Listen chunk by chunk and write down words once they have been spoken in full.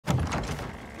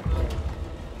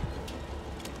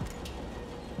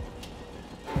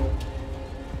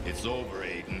It's over,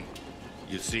 Aiden.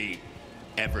 You see,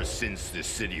 ever since this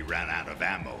city ran out of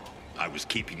ammo, I was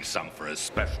keeping some for a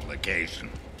special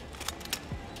occasion.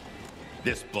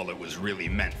 This bullet was really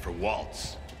meant for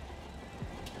Waltz.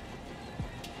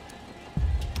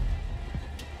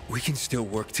 We can still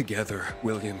work together,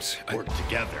 Williams. Work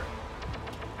together?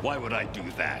 Why would I do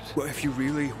that? Well, if you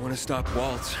really want to stop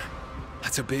Waltz,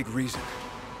 that's a big reason.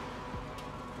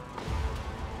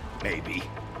 Maybe.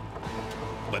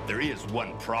 But there is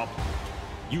one problem.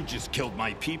 You just killed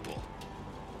my people.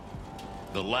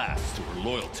 The last who were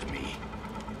loyal to me.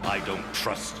 I don't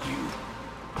trust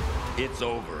you. It's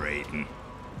over, Aiden.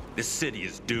 This city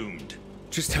is doomed.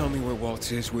 Just tell me where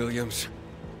Waltz is, Williams.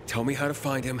 Tell me how to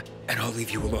find him, and I'll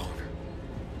leave you alone.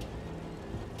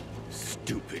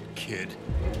 Stupid kid.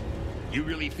 You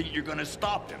really think you're gonna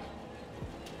stop him?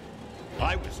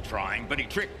 I was trying, but he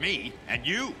tricked me, and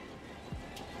you?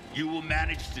 You will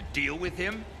manage to deal with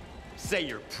him? Say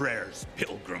your prayers,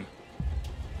 Pilgrim.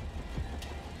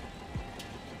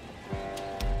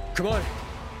 Come on.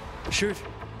 Shoot.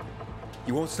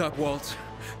 You won't stop Waltz.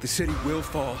 The city will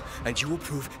fall, and you will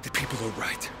prove that people are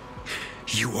right.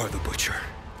 You are the Butcher.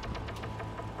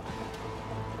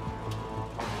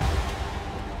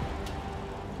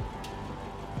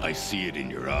 I see it in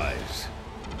your eyes.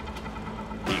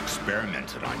 He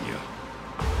experimented on you.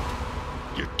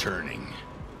 You're turning.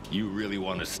 You really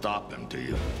want to stop him, do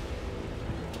you?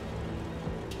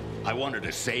 I wanted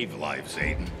to save lives,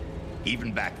 Aiden.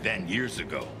 Even back then, years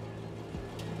ago.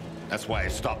 That's why I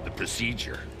stopped the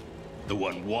procedure. The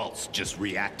one Waltz just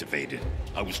reactivated.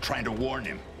 I was trying to warn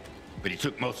him, but he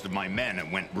took most of my men and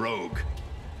went rogue.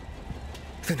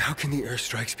 Then how can the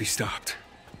airstrikes be stopped?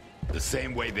 The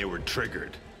same way they were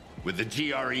triggered, with the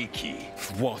GRE key.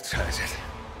 Waltz has it.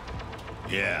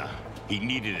 Yeah, he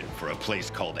needed it for a place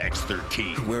called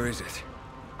X-13. Where is it?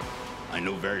 I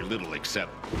know very little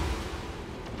except...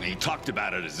 he talked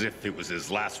about it as if it was his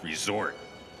last resort.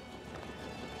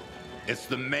 It's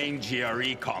the main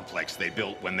GRE complex they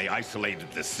built when they isolated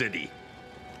the city.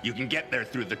 You can get there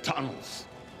through the tunnels.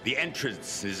 The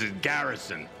entrance is in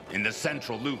Garrison, in the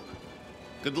central loop.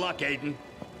 Good luck, Aiden.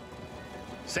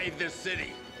 Save this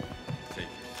city.